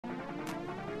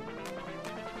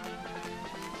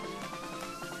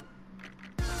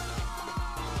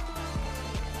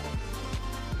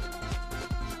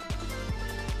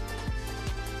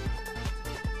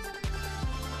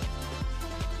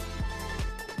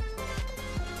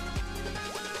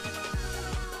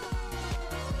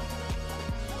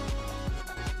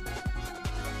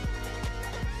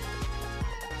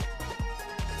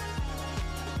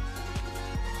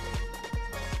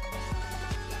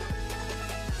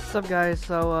What's up, guys?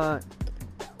 So,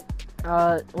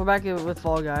 we're back with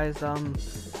Fall Guys.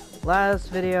 Last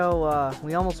video,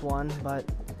 we almost won, but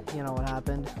you know what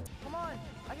happened. Come on,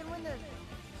 I can win this.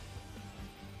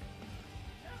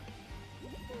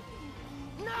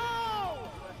 No!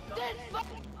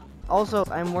 Also,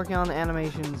 I'm working on the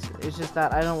animations. It's just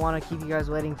that I don't want to keep you guys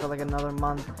waiting for like another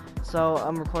month. So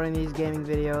I'm recording these gaming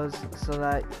videos so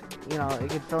that, you know, it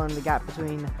could fill in the gap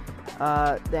between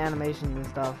the animations and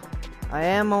stuff. I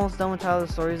am almost done with Childhood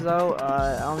Stories though.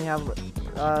 I only have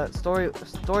story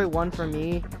 1 for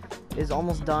me is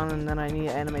almost done, and then I need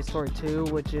to animate story 2,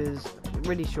 which is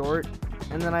really short,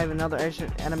 and then I have another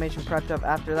animation prepped up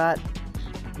after that.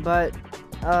 But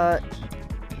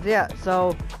yeah,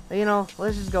 so you know,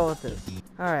 let's just go with this.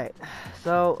 Alright,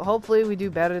 so hopefully we do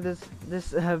better this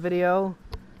video,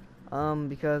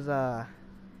 because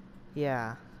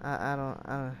yeah, I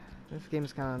don't this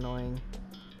game's kind of annoying.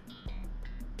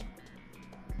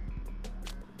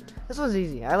 This one's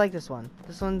easy. I like this one.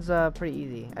 This one's pretty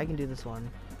easy. I can do this one.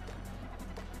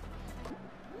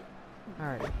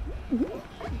 Alright.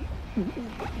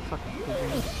 Fucking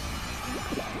pigeons.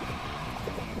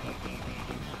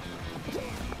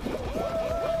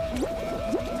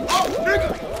 Oh, nigga!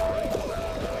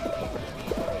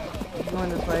 Keep going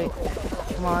this way.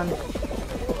 Come on.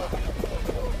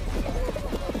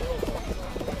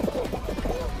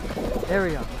 There we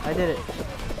go. I did it.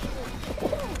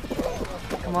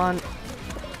 Come on. These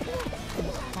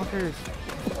fuckers.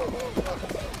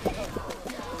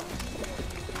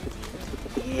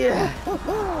 Yeah.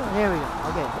 There we go.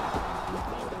 Okay.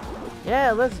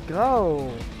 Yeah, let's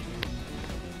go.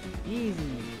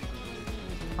 Easy.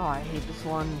 Oh, I hate this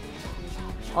one.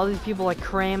 All these people like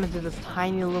cram into this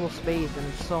tiny little space, and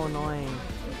it's so annoying.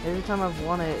 Every time I've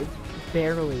won it, it's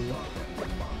barely.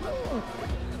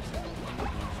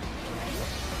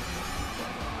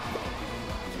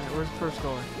 Alright, where's the first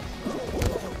goal?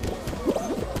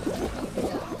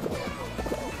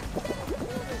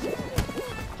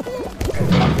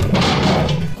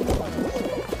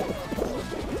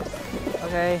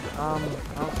 Okay, that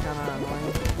was kinda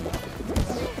annoying.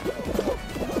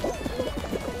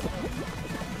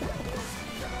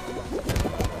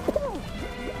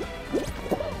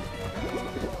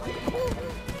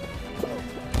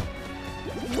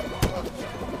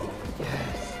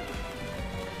 Yes.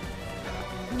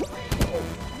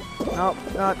 Nope,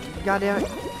 no, goddamn it.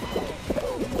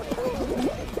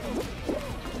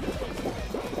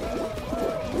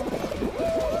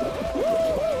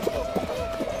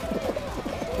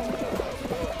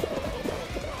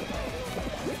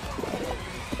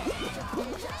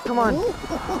 Come on.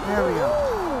 There we go.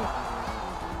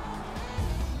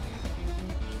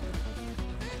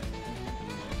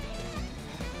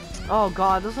 Oh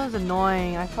god, this one's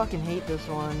annoying. I fucking hate this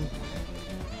one.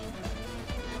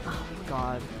 Oh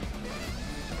god.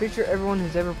 Pretty sure everyone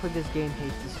who's ever played this game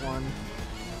hates this one.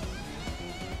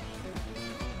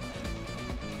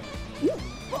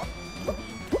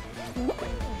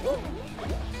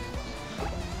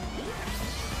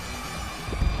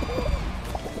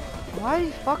 Why are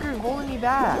these fuckers holding me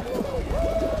back?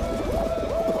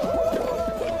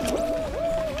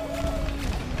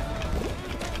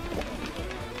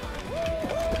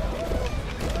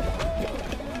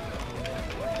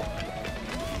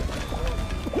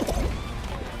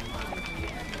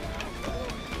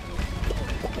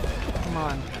 Come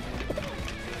on.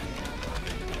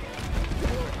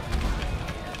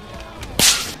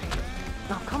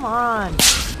 Oh, come on.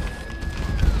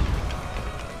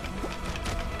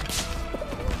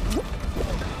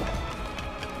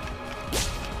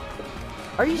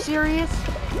 Are you serious?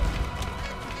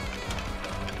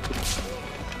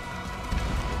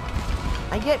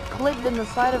 I get clipped in the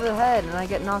side of the head and I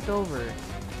get knocked over.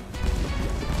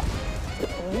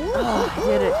 Oh, I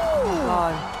did it. Oh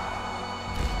god.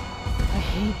 I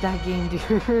hate that game,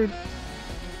 dude.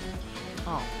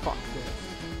 Oh, fuck this.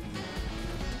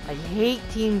 I hate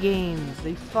team games.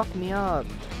 They fuck me up.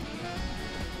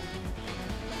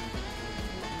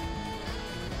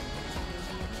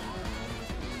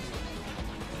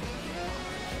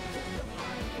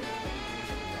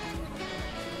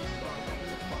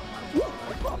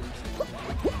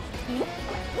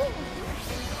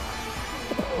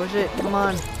 Push it, come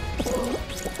on.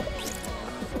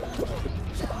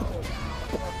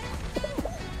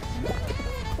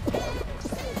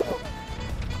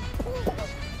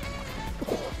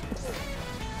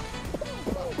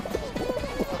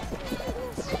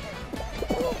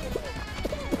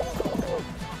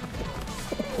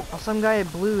 Oh, some guy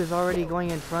at blue is already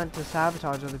going in front to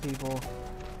sabotage other people.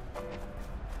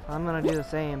 I'm gonna do the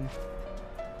same.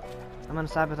 I'm gonna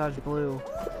sabotage blue.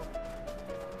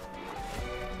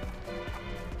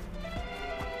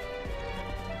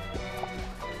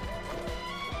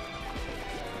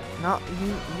 Not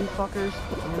you fuckers.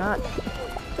 You're not.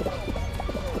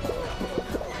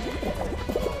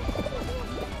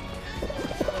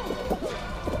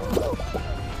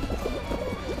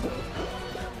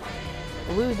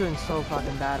 Blue's doing so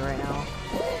fucking bad right now.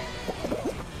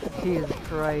 Jesus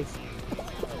Christ.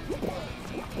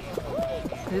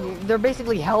 They're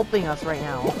basically helping us right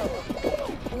now.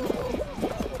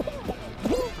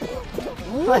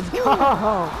 Let's go!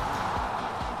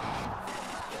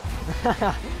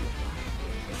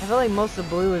 I feel like most of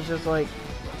Blue is just like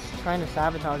trying to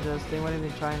sabotage us. They weren't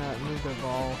even trying to move their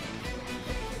ball.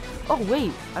 Oh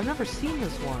wait, I've never seen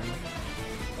this one.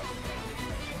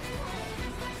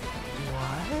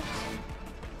 What?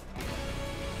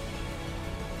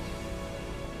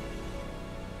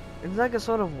 It's like a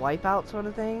sort of wipeout sort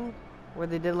of thing, where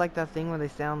they did like that thing where they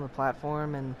stand on the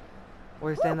platform and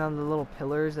where they stand on the little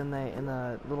pillars and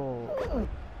the little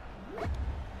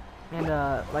and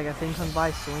like a thing comes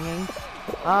by swinging.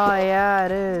 Oh yeah,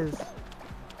 it is.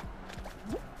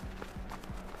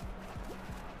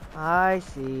 I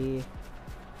see.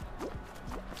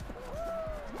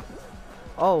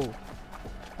 Oh.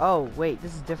 Oh, wait,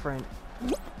 this is different.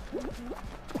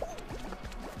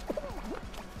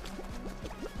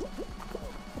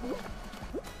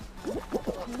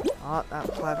 Oh, that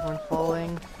platform's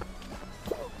falling.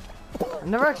 I've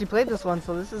never actually played this one,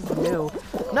 so this is new.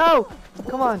 No!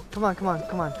 Come on, come on, come on,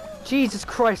 come on. Jesus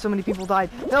Christ, so many people died.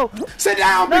 No! Sit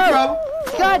down, no! Big Trouble!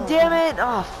 God damn it!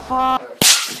 Oh, fuck.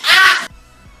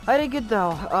 I did good,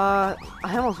 though. I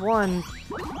almost won.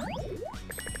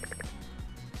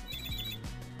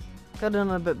 Could've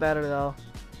done a bit better, though.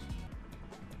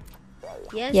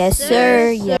 Yes,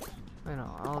 sir. I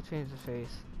know, I'll change the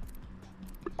face.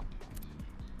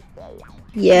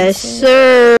 Yes,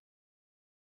 sir.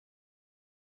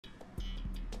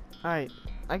 Alright,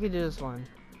 I could do this one.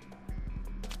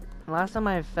 Last time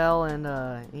I fell and,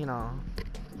 you know.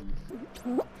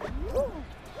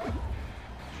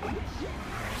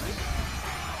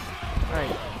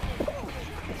 Alright.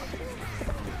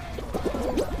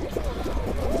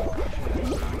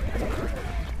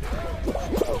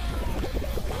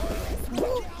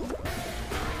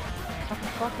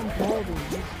 Fucking ball,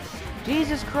 dude.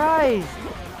 Jesus Christ!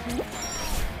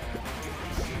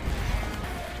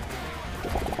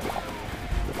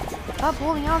 Stop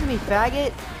holding on to me,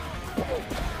 faggot!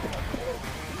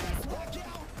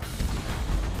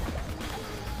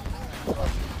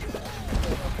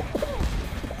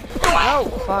 Oh,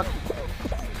 fuck.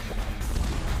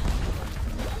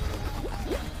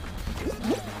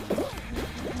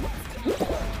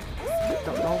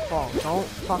 Don't fall. Don't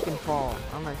fucking fall.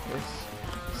 I'm like this.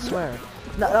 I swear.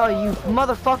 No, oh, you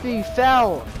motherfucker, you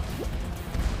fell!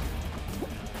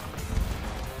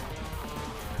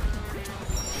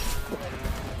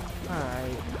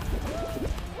 Alright.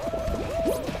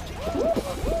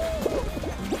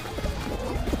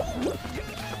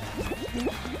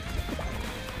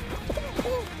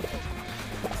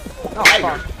 Oh,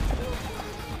 fuck.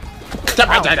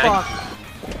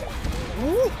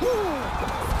 Oh, fuck.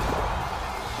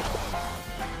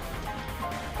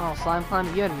 Oh, slime climb,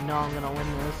 you already know I'm gonna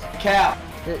win this. Cap.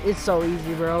 It's so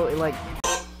easy, bro.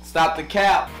 Stop the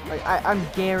cap. Like I'm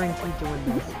guaranteed to win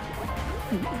this.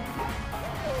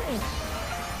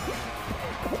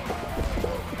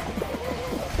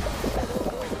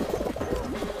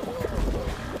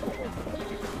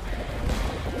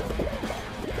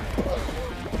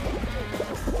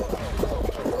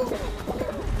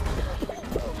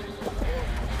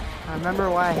 I remember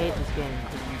why I hate this game,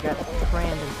 because you got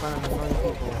crammed in front of a million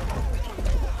people.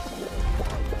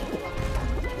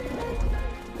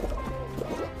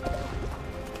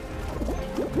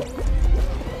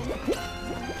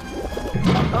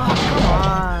 Oh, come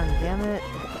on, damn it.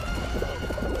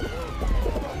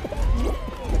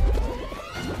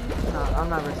 No, I'm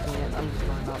not risking it, I'm just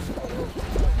going up.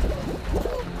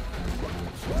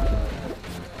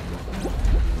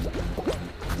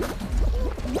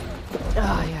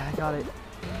 Ah, yeah, I got it.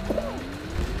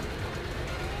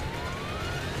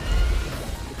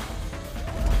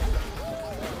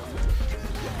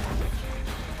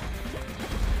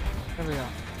 There we go.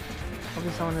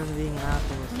 Hopefully someone isn't being an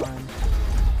asshole this time.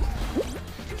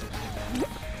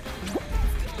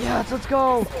 Yes, let's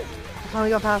go! I finally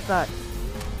got past that.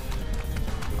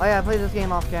 Oh yeah, I played this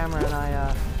game off camera and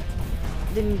I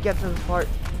didn't get to this part.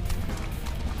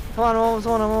 Come on, I'm almost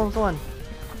one, I'm almost one.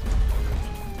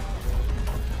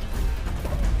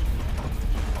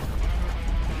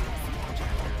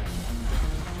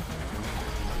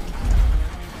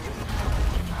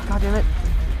 God damn it.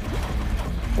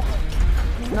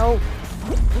 No.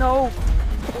 No.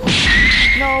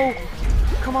 No.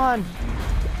 Come on.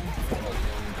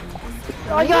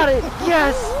 I got it!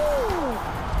 Yes!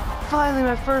 Finally,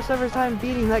 my first ever time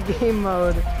beating that game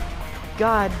mode.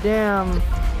 God damn.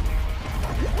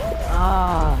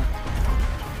 Ah.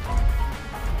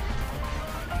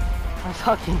 I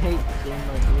fucking hate this game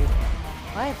mode, dude.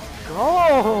 Let's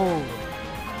go!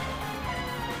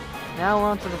 Now we're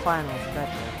on to the finals,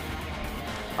 betcha.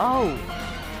 Oh!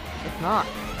 It's not.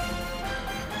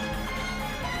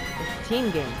 It's a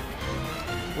team game.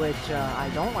 Which, I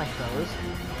don't like those.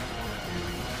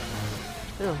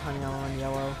 Ew, honey, I'm on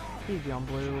yellow. Please be on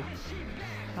blue.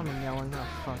 I'm in yellow, not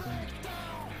fucking...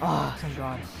 Oh, thank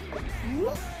God.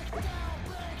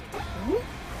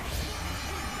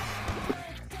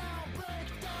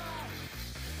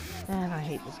 Man, I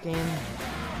hate this game.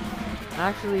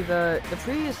 Actually, the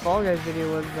previous Fall Guys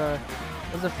video was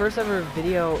the first ever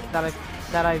video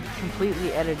that I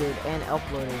completely edited and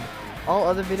uploaded. All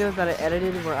other videos that I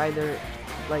edited were either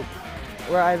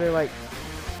like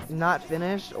not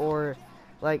finished, or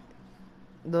like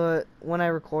when I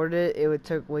recorded it would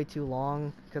took way too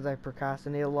long because I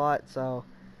procrastinate a lot. So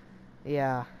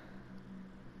yeah.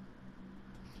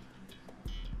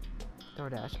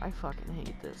 DoorDash, I fucking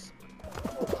hate this.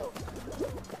 Oh,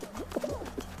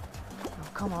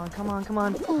 come on, come on, come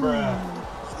on.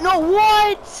 No,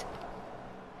 what?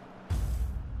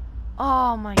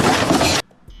 Oh my God.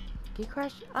 Get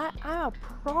crashed. I'm a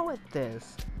pro at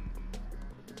this.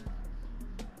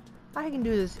 I can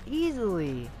do this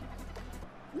easily.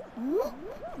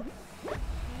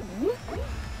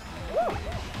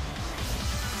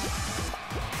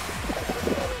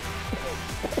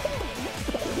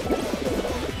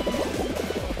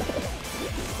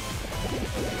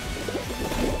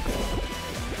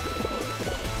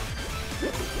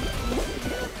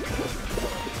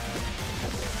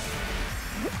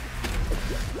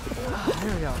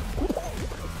 There we go.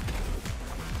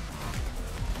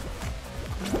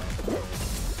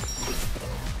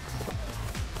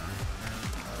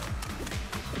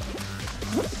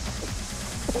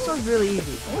 This one's really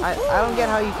easy. I don't get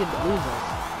how you could lose this.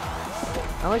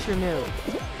 Unless you're new.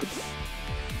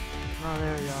 Oh,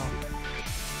 there we go.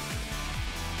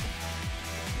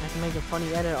 I can make a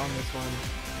funny edit on this one.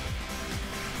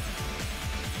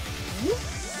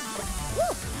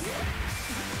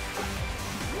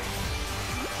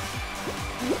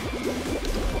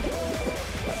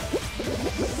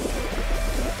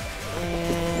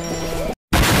 And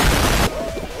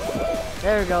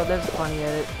there we go, there's a funny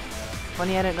edit.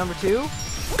 Funny edit number 2. No,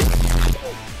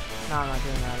 I'm not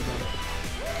doing that again.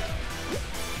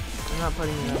 I'm not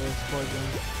putting another explosion.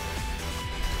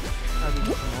 That'd be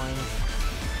just annoying.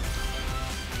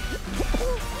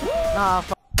 Nah,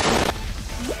 fuck.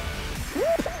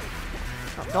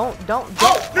 Oh, don't.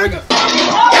 Nigga!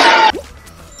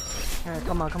 Alright,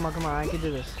 come on, I can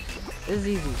do this. This is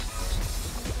easy.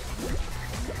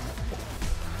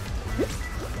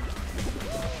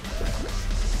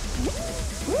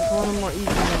 It's a little more easy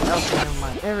than else, never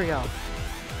mind. There we go.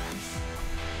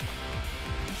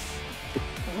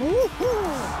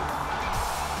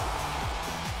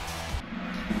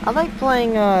 I like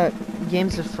playing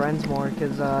games with friends more,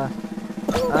 because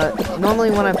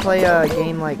normally when I play a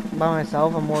game like by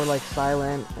myself, I'm more like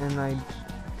silent, and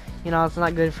it's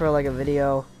not good for like a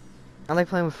video. I like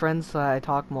playing with friends so that I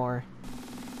talk more,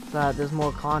 so that there's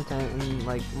more content and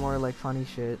like more like funny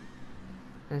shit,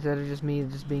 instead of just me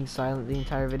just being silent the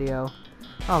entire video.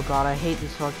 Oh God, I hate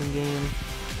this fucking game.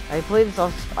 I played this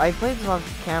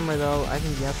off camera though, I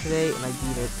think yesterday, and I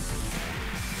beat it.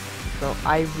 So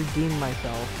I redeemed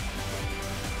myself.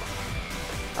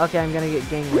 Okay, I'm gonna get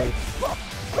gang raped.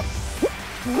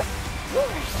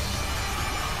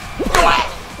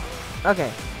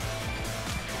 Okay.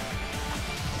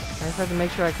 I just have to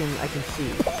make sure I can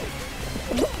see.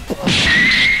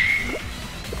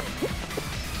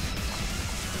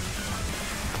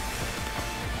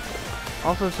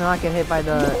 Also, to not get hit by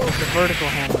the vertical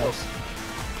handlers,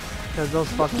 because those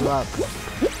fuck you up.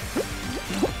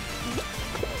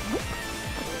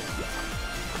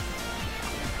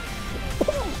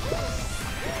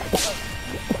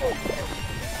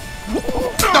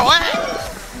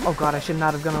 Oh God, I should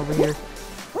not have gone over here.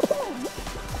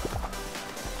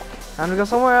 Time to go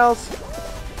somewhere else.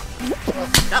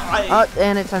 Oh,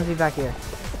 and it sends me back here.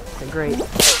 Okay, great.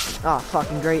 Oh,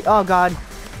 fucking great. Oh God.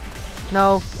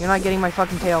 No, you're not getting my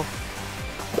fucking tail.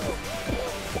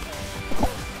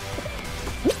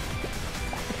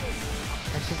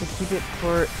 I just have to keep it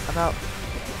for about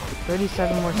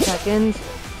 37 more seconds.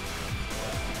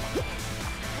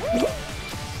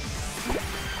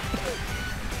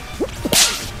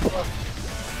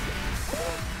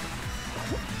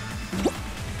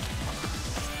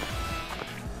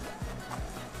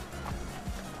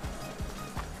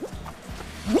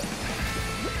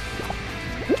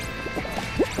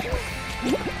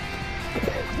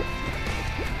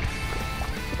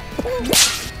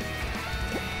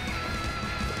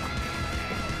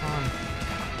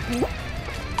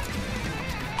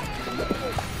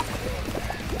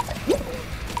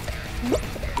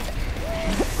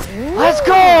 Let's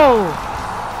go!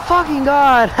 Fucking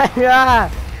God!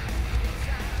 Yeah!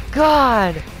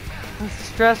 God! It's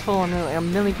stressful and like a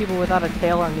million people without a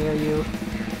tail are near you.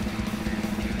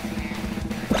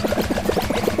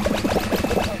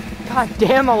 God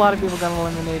damn, a lot of people got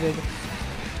eliminated.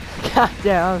 God damn,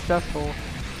 that was stressful.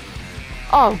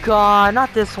 Oh God,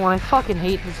 not this one. I fucking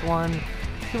hate this one.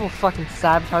 People fucking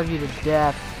sabotage you to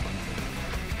death.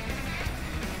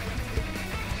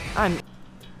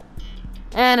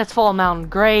 And it's Fall Mountain.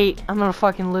 Great. I'm gonna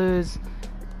fucking lose.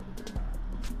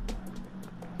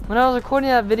 When I was recording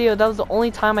that video, that was the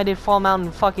only time I did Fall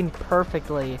Mountain fucking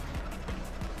perfectly.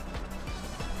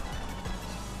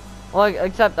 Well,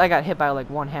 except I got hit by like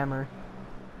one hammer.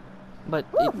 But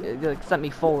it like, sent me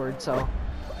forward, so.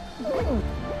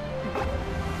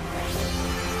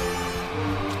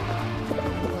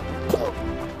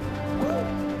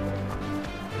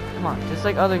 Come on, just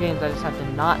like other games, I just have to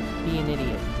not be an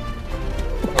idiot.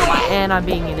 And I'm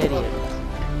being an idiot.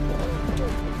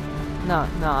 No,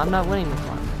 I'm not winning this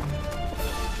one.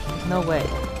 No way.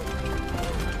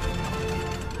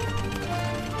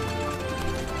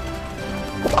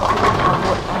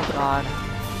 Oh God.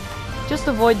 Just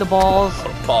avoid the balls.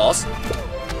 Balls. Come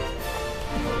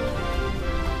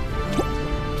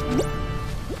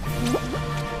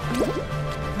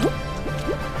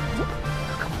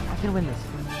on, I can win this.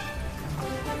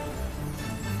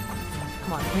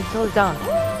 Come on, make those down.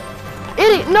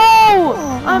 Idiot! No!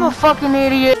 I'm a fucking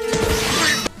idiot.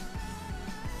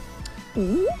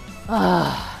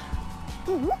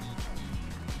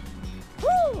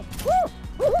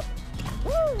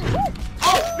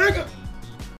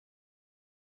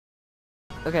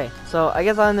 Okay, so I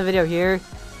guess I'll end the video here.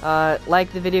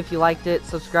 Like the video if you liked it,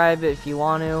 subscribe if you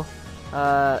want to,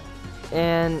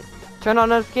 and turn on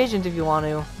notifications if you want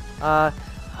to.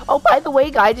 Oh, by the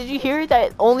way, guys, did you hear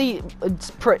that only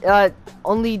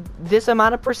this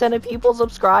amount of % of people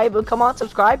subscribe? Come on,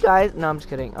 subscribe, guys. No, I'm just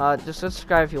kidding. Just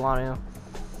subscribe if you want to.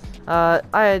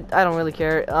 I don't really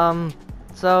care.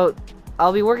 So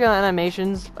I'll be working on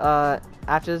animations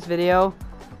after this video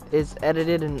is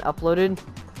edited and uploaded.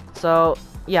 So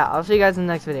yeah, I'll see you guys in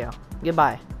the next video.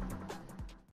 Goodbye.